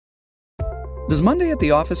Does Monday at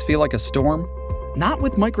the office feel like a storm? Not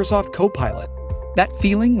with Microsoft Copilot. That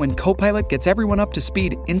feeling when Copilot gets everyone up to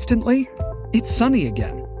speed instantly? It's sunny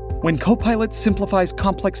again. When Copilot simplifies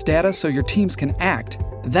complex data so your teams can act,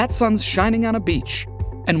 that sun's shining on a beach.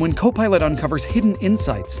 And when Copilot uncovers hidden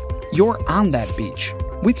insights, you're on that beach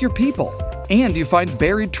with your people, and you find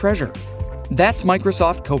buried treasure. That's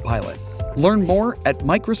Microsoft Copilot. Learn more at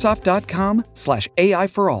Microsoft.com/AI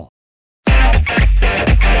for all.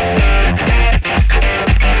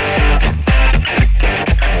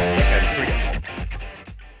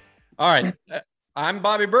 All right. I'm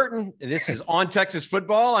Bobby Burton. This is On Texas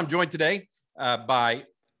Football. I'm joined today by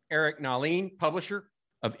Eric Nahlin, publisher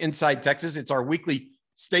of Inside Texas. It's our weekly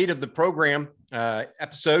State of the Program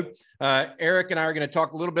episode. Eric and I are going to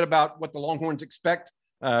talk a little bit about what the Longhorns expect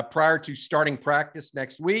prior to starting practice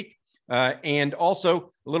next week, and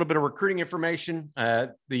also a little bit of recruiting information.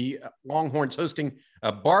 The Longhorns hosting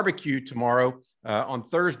a barbecue tomorrow on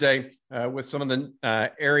Thursday with some of the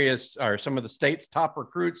areas or some of the state's top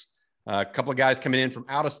recruits. A couple of guys coming in from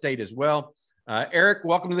out of state as well. Eric,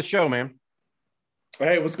 welcome to the show, man.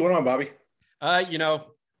 Hey, what's going on, Bobby?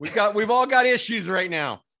 We've all got issues right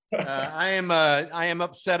now. I am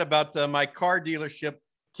upset about my car dealership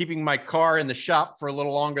keeping my car in the shop for a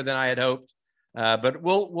little longer than I had hoped. But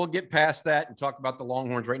we'll get past that and talk about the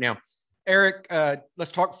Longhorns right now. Eric,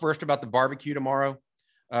 let's talk first about the barbecue tomorrow.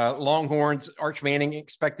 Longhorns, Arch Manning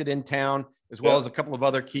expected in town, as well as a couple of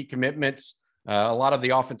other key commitments. A lot of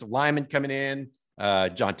the offensive linemen coming in,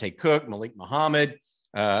 Jonte Cook, Malik Muhammad,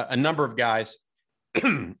 a number of guys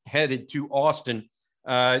headed to Austin,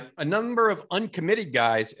 a number of uncommitted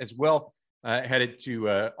guys as well headed to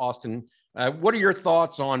Austin. What are your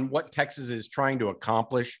thoughts on what Texas is trying to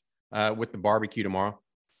accomplish with the barbecue tomorrow?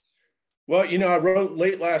 Well, I wrote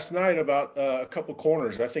late last night about a couple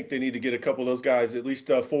corners. I think they need to get a couple of those guys, at least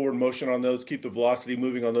forward motion on those, keep the velocity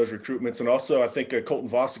moving on those recruitments. And also, I think Colton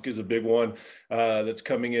Vasek is a big one that's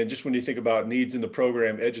coming in. Just when you think about needs in the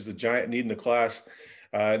program, edge is a giant need in the class.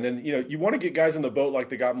 And then, you want to get guys in the boat like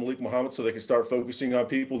they got Malik Muhammad so they can start focusing on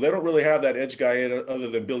people. They don't really have that edge guy in other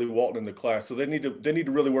than Billy Walton in the class. So they need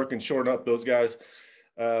to really work and shorten up those guys.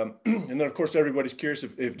 And then, of course, everybody's curious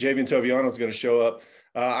if Javian Toviano is going to show up.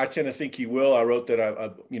 I tend to think he will. I wrote that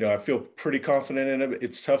I feel pretty confident in it.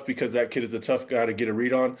 It's tough because that kid is a tough guy to get a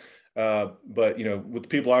read on. But with the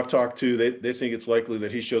people I've talked to, they think it's likely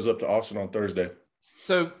that he shows up to Austin on Thursday.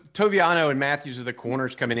 So Toviano and Matthews are the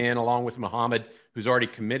corners coming in, along with Muhammad, who's already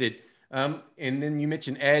committed. And then you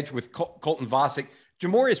mentioned edge with Colton Vasek.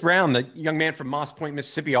 Jamorius Brown, the young man from Moss Point,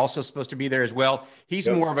 Mississippi, also supposed to be there as well. He's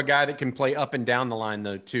more of a guy that can play up and down the line,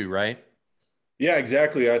 though, too, right? Yeah,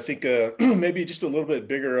 exactly. I think maybe just a little bit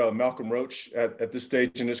bigger Malcolm Roach at this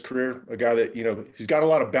stage in his career, a guy that, he's got a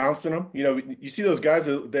lot of bounce in him. You see those guys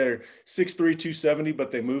that are 6'3", 270, but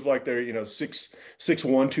they move like they're, 6'1",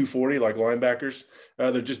 240, like linebackers.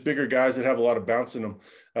 They're just bigger guys that have a lot of bounce in them.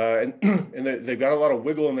 And they've got a lot of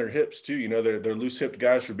wiggle in their hips too. They're loose-hipped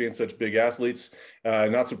guys for being such big athletes.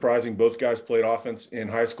 Not surprising, both guys played offense in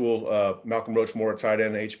high school. Malcolm Roach more at tight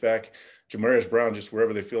end and H-back. Jamarius Brown, just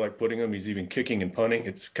wherever they feel like putting him, he's even kicking and punting.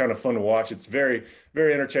 It's kind of fun to watch. It's very,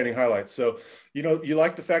 very entertaining highlights. So, you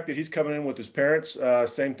like the fact that he's coming in with his parents.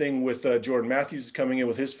 Same thing with Jordan Matthews coming in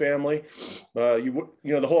with his family.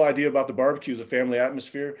 The whole idea about the barbecue is a family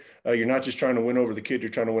atmosphere. You're not just trying to win over the kid, you're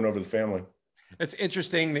trying to win over the family. It's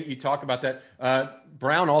interesting that you talk about that.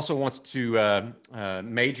 Brown also wants to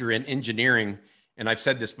major in engineering. And I've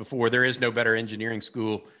said this before, there is no better engineering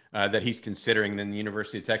school that he's considering than the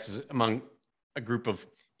University of Texas among a group of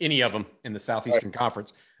any of them in the Southeastern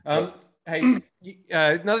Conference. Hey,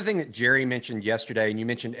 another thing that Jerry mentioned yesterday, and you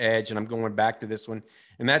mentioned edge, and I'm going back to this one,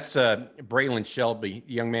 and that's Braylon Shelby,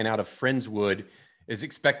 the young man out of Friendswood, is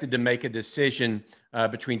expected to make a decision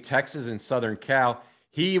between Texas and Southern Cal.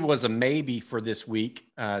 He was a maybe for this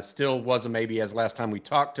week, still was a maybe as last time we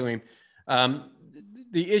talked to him.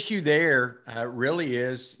 The issue there really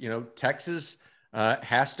is, Texas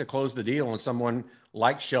has to close the deal on someone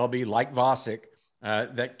like Shelby, like Vasek,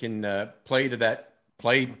 that can play that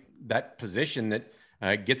position that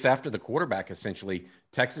gets after the quarterback, essentially.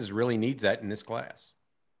 Texas really needs that in this class.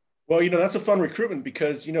 Well, that's a fun recruitment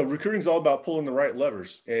because, recruiting is all about pulling the right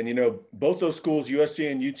levers. And, both those schools,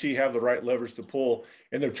 USC and UT, have the right levers to pull,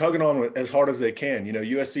 and they're tugging on as hard as they can.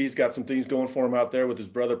 USC's got some things going for him out there with his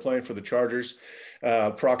brother playing for the Chargers.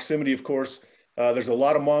 Proximity, of course. There's a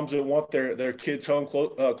lot of moms that want their kids home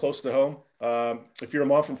close to home. If you're a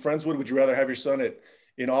mom from Friendswood, would you rather have your son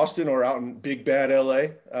in Austin or out in big bad LA?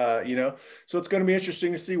 So it's going to be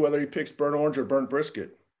interesting to see whether he picks burnt orange or burnt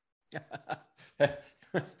brisket.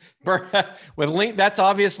 With Link, that's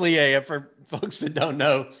obviously for folks that don't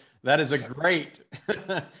know, that is a great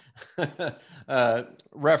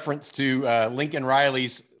reference to Lincoln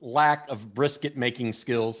Riley's lack of brisket making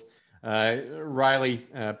skills. Riley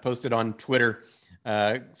posted on Twitter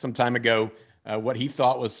some time ago what he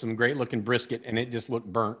thought was some great looking brisket, and it just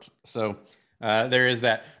looked burnt. So there is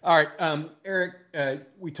that. All right, Eric,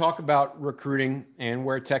 we talk about recruiting and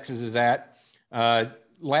where Texas is at.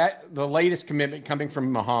 The latest commitment coming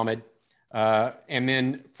from Muhammad, and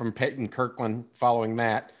then from Peyton Kirkland following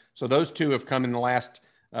that. So those two have come in the last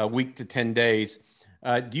week to 10 days.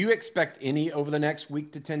 Do you expect any over the next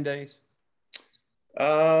week to 10 days?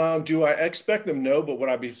 Do I expect them? No, but would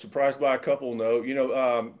I be surprised by a couple?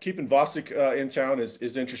 No. Keeping Vosick in town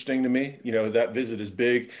is interesting to me. That visit is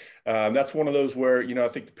big. That's one of those where, I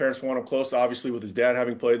think the parents want him close, obviously with his dad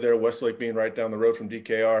having played there, Westlake being right down the road from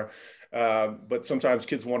DKR. But sometimes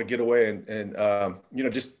kids want to get away and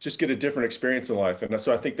just get a different experience in life. And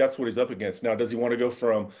so I think that's what he's up against. Now, does he want to go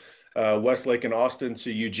from Westlake and Austin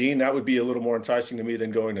to Eugene? That would be a little more enticing to me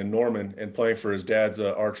than going to Norman and playing for his dad's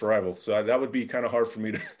arch rival. So that would be kind of hard for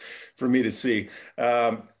me to see.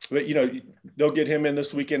 But they'll get him in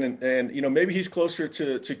this weekend, and maybe he's closer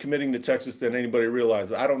to committing to Texas than anybody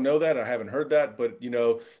realizes. I don't know that. I haven't heard that, but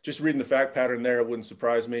just reading the fact pattern there, it wouldn't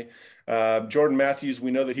surprise me. Jordan Matthews,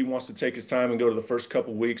 we know that he wants to take his time and go to the first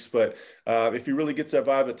couple weeks, but if he really gets that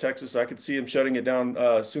vibe at Texas, I could see him shutting it down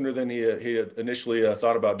sooner than he had initially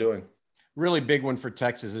thought about doing. Really big one for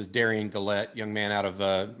Texas is Darian Gillette, young man out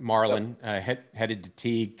of Marlin, headed to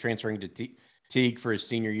Teague, transferring to Teague for his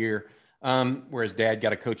senior year, where his dad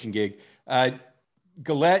got a coaching gig.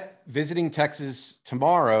 Gillette visiting Texas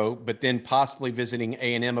tomorrow, but then possibly visiting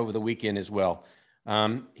A&M over the weekend as well.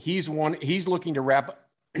 He's looking to wrap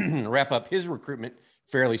up his recruitment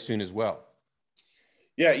fairly soon as well.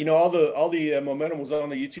 Yeah, all the momentum was on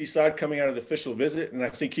the UT side coming out of the official visit, and I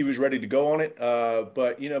think he was ready to go on it.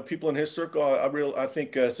 But people in his circle, I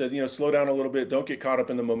think said slow down a little bit, don't get caught up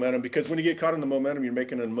in the momentum, because when you get caught in the momentum, you're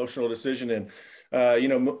making an emotional decision, and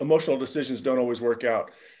emotional decisions don't always work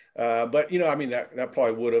out. But that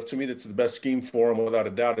probably would have. To me, that's the best scheme for him, without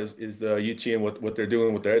a doubt, is the UT and what they're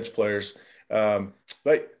doing with their edge players.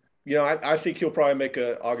 But I think he'll probably make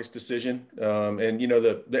an August decision. And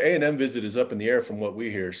the A&M visit is up in the air from what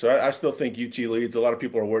we hear. So I still think UT leads. A lot of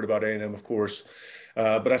people are worried about A&M, of course.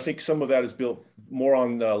 But I think some of that is built more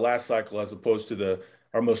on the last cycle as opposed to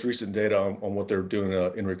our most recent data on what they're doing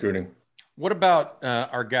in recruiting. What about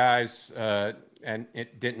our guys and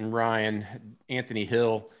Denton Ryan, Anthony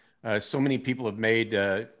Hill? So many people have made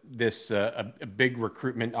this a big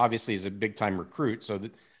recruitment. Obviously, he's a big-time recruit, so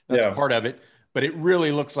that's part of it. But it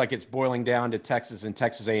really looks like it's boiling down to Texas and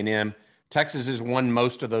Texas A&M. Texas has won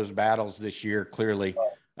most of those battles this year, clearly.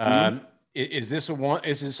 Is this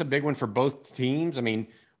a big one for both teams? I mean,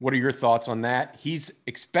 what are your thoughts on that? He's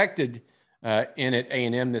expected in at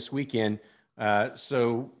A&M this weekend.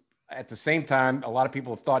 So at the same time, a lot of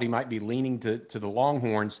people have thought he might be leaning to the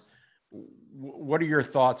Longhorns. What are your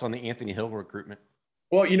thoughts on the Anthony Hill recruitment?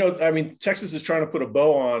 Well, Texas is trying to put a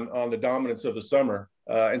bow on the dominance of the summer.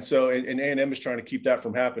 And A&M is trying to keep that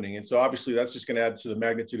from happening. And so obviously that's just going to add to the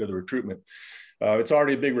magnitude of the recruitment. It's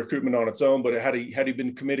already a big recruitment on its own, but had he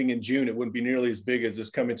been committing in June, it wouldn't be nearly as big as this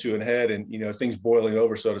coming to an head and, things boiling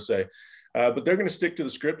over, so to say. But they're going to stick to the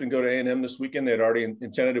script and go to A&M this weekend. They had already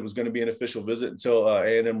intended it was going to be an official visit until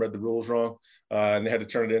A&M read the rules wrong, and they had to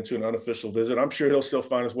turn it into an unofficial visit. I'm sure he'll still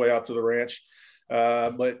find his way out to the ranch.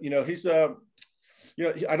 But he's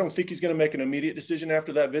I don't think he's going to make an immediate decision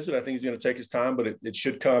after that visit. I think he's going to take his time, but it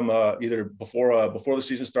should come either before the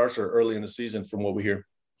season starts or early in the season from what we hear.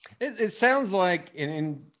 It sounds like,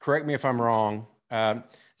 and correct me if I'm wrong,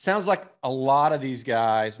 sounds like a lot of these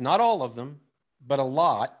guys, not all of them, but a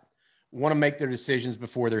lot, want to make their decisions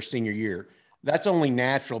before their senior year. That's only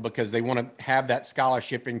natural because they want to have that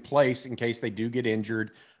scholarship in place in case they do get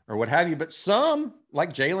injured or what have you. But some,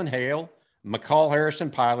 like Jalen Hale, McCall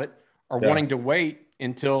Harrison-Pilot, are wanting to wait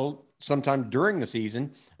until sometime during the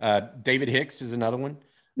season. David Hicks is another one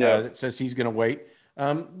that says he's going to wait.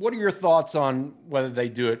 What are your thoughts on whether they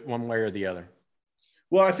do it one way or the other?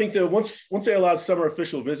 Well, I think that once they allowed summer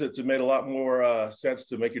official visits, it made a lot more sense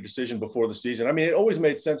to make your decision before the season. I mean, it always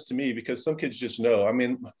made sense to me because some kids just know. I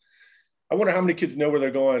mean, I wonder how many kids know where they're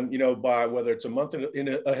going, by whether it's a month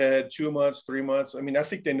ahead, 2 months, 3 months. I mean, I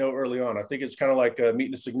think they know early on. I think it's kind of like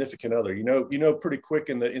meeting a significant other. You know pretty quick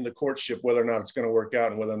in the courtship whether or not it's going to work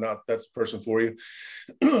out and whether or not that's the person for you.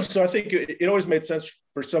 So I think it always made sense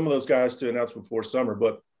for some of those guys to announce before summer,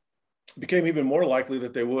 but it became even more likely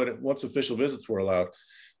that they would once official visits were allowed.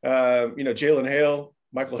 Jalen Hale,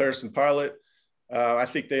 Michael Harrison-Pilot, I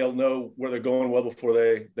think they'll know where they're going well before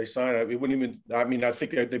they sign. It wouldn't even. I mean, I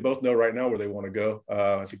think they both know right now where they want to go.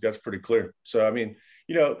 I think that's pretty clear. So, I mean,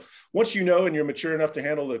 once you know and you're mature enough to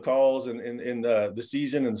handle the calls and the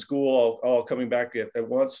season and school all coming back at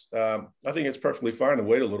once, I think it's perfectly fine to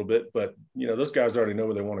wait a little bit. But those guys already know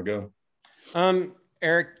where they want to go.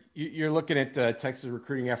 Eric, you're looking at Texas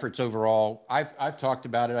recruiting efforts overall. I've talked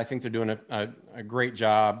about it. I think they're doing a great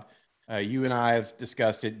job. You and I have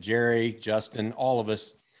discussed it, Jerry, Justin, all of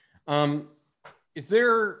us. You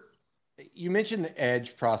mentioned the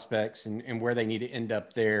edge prospects and where they need to end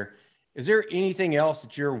up there. Is there anything else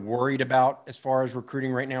that you're worried about as far as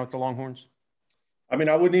recruiting right now with the Longhorns? I mean,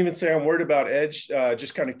 I wouldn't even say I'm worried about edge,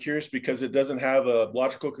 just kind of curious because it doesn't have a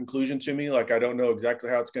logical conclusion to me. Like, I don't know exactly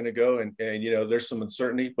how it's going to go. And there's some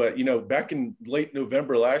uncertainty. But, back in late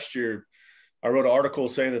November last year, I wrote an article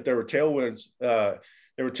saying that there were tailwinds.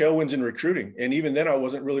 There were tailwinds in recruiting. And even then I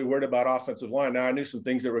wasn't really worried about offensive line. Now I knew some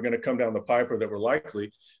things that were going to come down the pipe or that were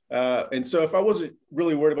likely. And so if I wasn't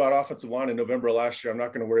really worried about offensive line in November of last year, I'm not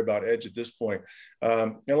going to worry about edge at this point.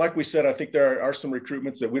 And like we said, I think there are some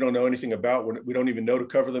recruitments that we don't know anything about. We don't even know to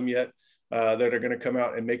cover them yet, that are going to come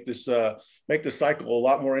out and make this cycle a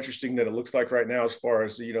lot more interesting than it looks like right now, as far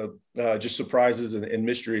as, just surprises and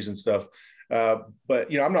mysteries and stuff.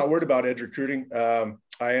 But, I'm not worried about edge recruiting.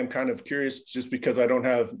 I am kind of curious just because I don't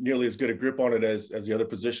have nearly as good a grip on it as the other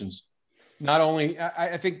positions. Not only,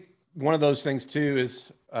 I think one of those things too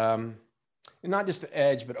is not just the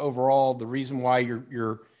edge, but overall the reason why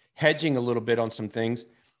you're hedging a little bit on some things.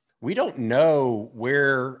 We don't know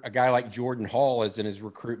where a guy like Jordan Hall is in his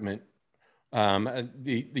recruitment.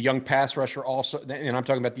 The young pass rusher also, and I'm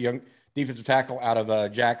talking about the young defensive tackle out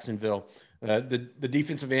of Jacksonville, the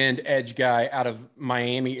defensive end edge guy out of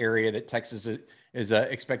Miami area that Texas is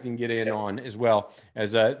expecting to get in on, as well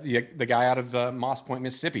as the guy out of Moss Point,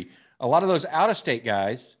 Mississippi. A lot of those out-of-state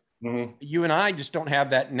guys, you and I just don't have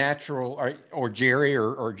that natural, or Jerry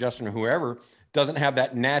or Justin or whoever doesn't have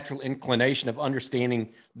that natural inclination of understanding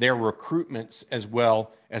their recruitments as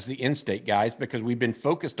well as the in-state guys, because we've been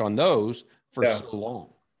focused on those for so long.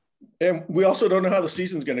 And we also don't know how the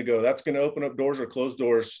season's going to go. That's going to open up doors or close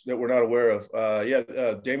doors that we're not aware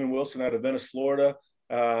of. Damon Wilson out of Venice, Florida.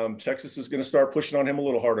 Texas is going to start pushing on him a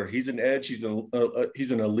little harder. He's an edge. He's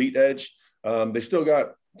an elite edge. They still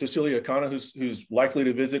got Cecilia Kana, who's likely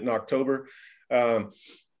to visit in October.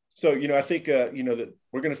 So, I think, that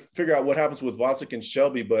we're going to figure out what happens with Vonsic and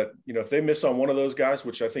Shelby. But, if they miss on one of those guys,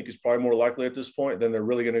 which I think is probably more likely at this point, then they're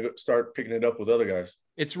really going to start picking it up with other guys.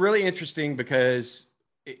 It's really interesting because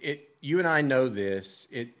you and I know this.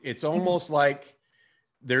 It's almost like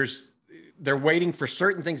they're waiting for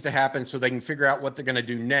certain things to happen so they can figure out what they're going to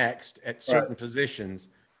do next at certain positions.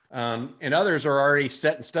 And others are already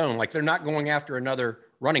set in stone. Like, they're not going after another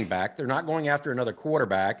running back. They're not going after another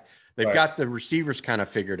quarterback. They've got the receivers kind of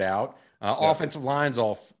figured out. Offensive lines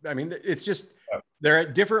it's just they're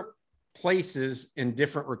at different places in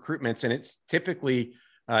different recruitments, and it's typically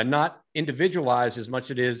not individualized as much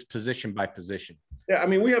as it is position by position. Yeah,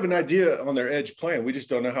 we have an idea on their edge plan. We just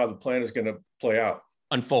don't know how the plan is going to play out.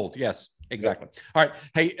 Unfold, yes, exactly. All right.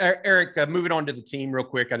 Hey, Eric, moving on to the team real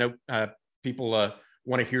quick. I know people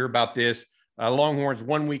want to hear about this. Longhorns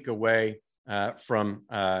 1 week away from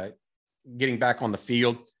getting back on the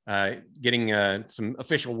field, getting some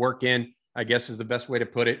official work in, I guess is the best way to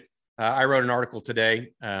put it. I wrote an article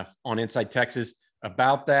today on Inside Texas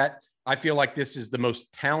about that. I feel like this is the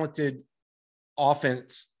most talented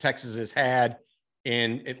offense Texas has had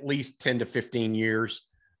in at least 10 to 15 years.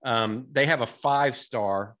 They have a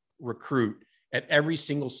 5-star recruit at every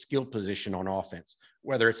single skill position on offense,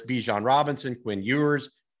 whether it's Bijan Robinson, Quinn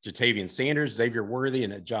Ewers, Jatavian Sanders, Xavier Worthy,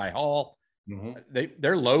 and Ajay Hall.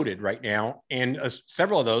 They're loaded right now. And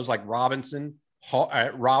several of those, like Robinson,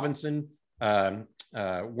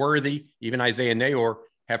 Worthy, even Isaiah Nayor,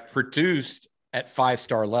 have produced at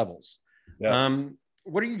 5-star levels.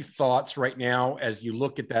 What are your thoughts right now as you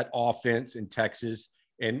look at that offense in Texas?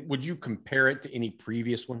 And would you compare it to any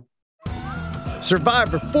previous one?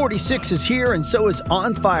 Survivor 46 is here, and so is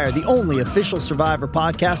On Fire, the only official Survivor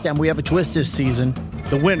podcast, and we have a twist this season.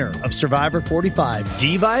 The winner of Survivor 45,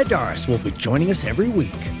 Dee Valladares, will be joining us every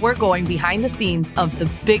week. We're going behind the scenes of the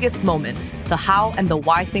biggest moments, the how and the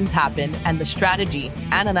why things happen, and the strategy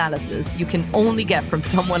and analysis you can only get from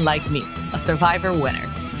someone like me, a Survivor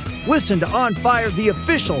winner. Listen to On Fire, the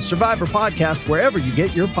official Survivor podcast, wherever you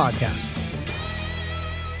get your podcasts.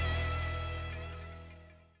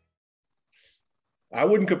 I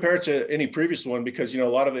wouldn't compare it to any previous one because, a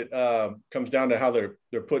lot of it comes down to how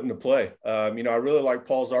they're put into play. I really like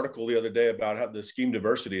Paul's article the other day about how the scheme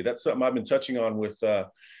diversity. That's something I've been touching on with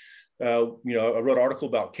I wrote an article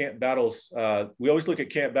about camp battles. We always look at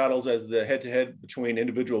camp battles as the head-to-head between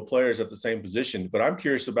individual players at the same position, but I'm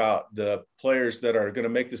curious about the players that are going to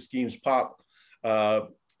make the schemes pop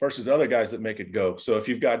versus other guys that make it go. So if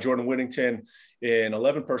you've got Jordan Whittington in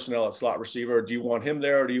 11 personnel at slot receiver, do you want him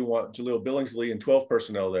there, or do you want Jaleel Billingsley in 12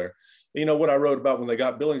 personnel there? What I wrote about when they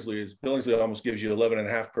got Billingsley is Billingsley almost gives you 11 and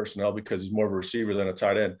a half personnel because he's more of a receiver than a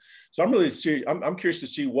tight end. So I'm curious to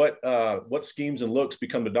see what schemes and looks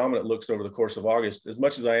become the dominant looks over the course of August, as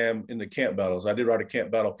much as I am in the camp battles. I did write a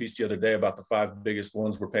camp battle piece the other day about the 5 biggest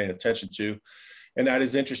ones we're paying attention to. And that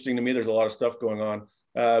is interesting to me. There's a lot of stuff going on.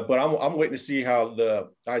 But I'm waiting to see how the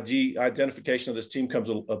identification of this team comes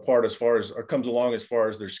along as far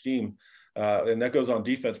as their scheme. And that goes on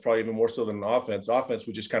defense, probably even more so than offense. Offense,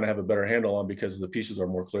 we just kind of have a better handle on because the pieces are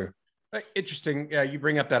more clear. Interesting. You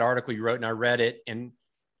bring up that article you wrote, and I read it. And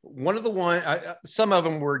some of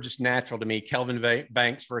them were just natural to me. Kelvin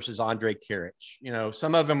Banks versus Andre Karich.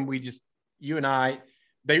 Some of them you and I,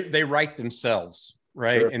 they write themselves,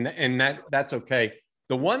 right? Sure. And that's okay.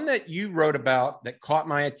 The one that you wrote about that caught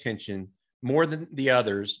my attention more than the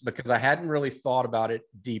others, because I hadn't really thought about it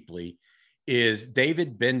deeply, is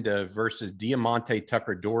David Benda versus Diamante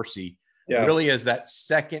Tucker-Dorsey, really as that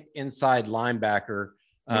second inside linebacker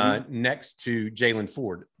next to Jaylan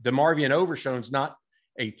Ford. DeMarvion Overshown's not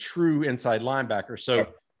a true inside linebacker. So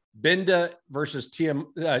Benda versus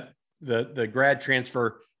the grad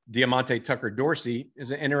transfer Diamante Tucker-Dorsey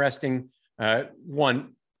is an interesting one.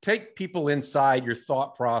 Take people inside your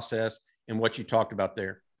thought process and what you talked about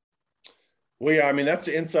there. Well, yeah, I mean, that's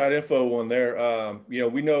the inside info one there.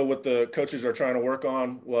 We know what the coaches are trying to work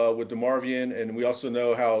on with DeMarvion, and we also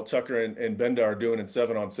know how Tucker and Benda are doing in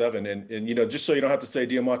 7-on-7. And just so you don't have to say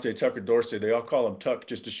Diamante Tucker-Dorsey, they all call him Tuck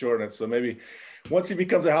just to shorten it. So maybe once he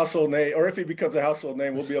becomes a household name, or if he becomes a household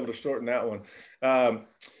name, we'll be able to shorten that one.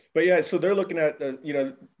 But yeah, so they're looking at,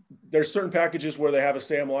 there's certain packages where they have a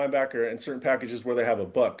Sam linebacker and certain packages where they have a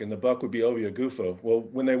buck, and the buck would be Ovie Oghoufo. Well,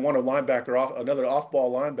 when they want a linebacker off, another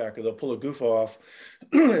off-ball linebacker, they'll pull Oghoufo off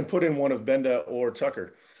and put in one of Benda or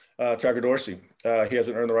Tucker-Dorsey. He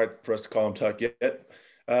hasn't earned the right for us to call him Tuck yet.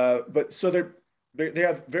 But so they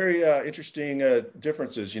have very interesting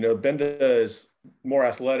differences. Benda is more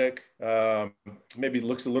athletic, maybe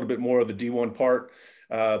looks a little bit more of the D1 part.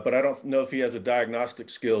 But I don't know if he has the diagnostic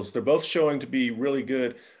skills. They're both showing to be really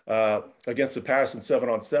good against the pass in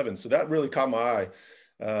 7-on-7. So that really caught my eye.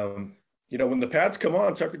 When the pads come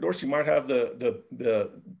on, Tucker-Dorsey might have the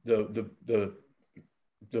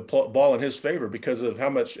ball in his favor because of how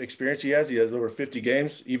much experience he has. He has over 50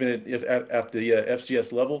 games, even at the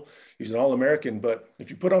FCS level. He's an All-American. But if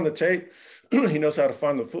you put on the tape, he knows how to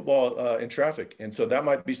find the football in traffic. And so that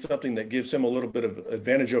might be something that gives him a little bit of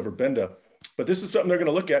advantage over Benda. But this is something they're going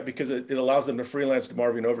to look at because it allows them to freelance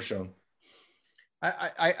DeMarvion Overshown.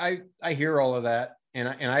 I hear all of that, and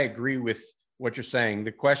I agree with what you're saying.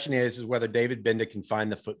 The question is whether David Benda can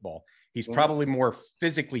find the football. He's probably more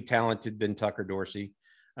physically talented than Tucker-Dorsey,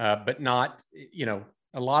 but not,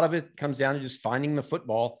 a lot of it comes down to just finding the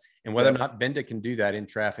football and whether or not Benda can do that in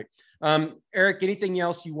traffic. Eric, anything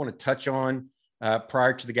else you want to touch on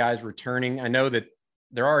prior to the guys returning? I know that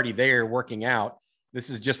they're already there working out. This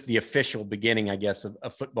is just the official beginning, I guess,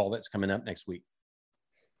 of football that's coming up next week.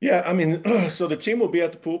 Yeah, I mean, so the team will be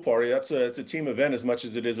at the pool party. It's a team event as much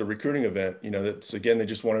as it is a recruiting event. They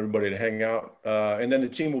just want everybody to hang out. And then the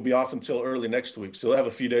team will be off until early next week. So they'll have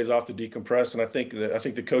a few days off to decompress. And I think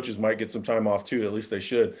the coaches might get some time off too. At least they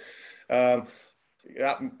should. I'm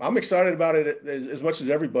excited about it as much as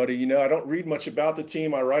everybody. I don't read much about the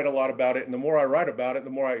team. I write a lot about it. And the more I write about it, the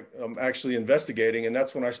more I'm actually investigating. And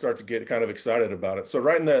that's when I start to get kind of excited about it. So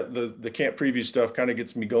writing the camp preview stuff kind of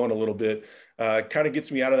gets me going a little bit, kind of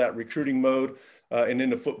gets me out of that recruiting mode and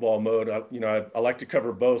into football mode. I like to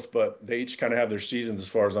cover both, but they each kind of have their seasons as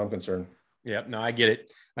far as I'm concerned. Yeah, no, I get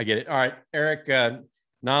it. All right, Eric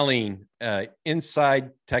Nahlin,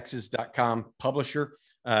 InsideTexas.com publisher.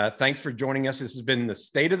 Thanks for joining us. This has been the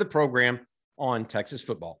State of the Program on Texas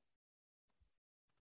football.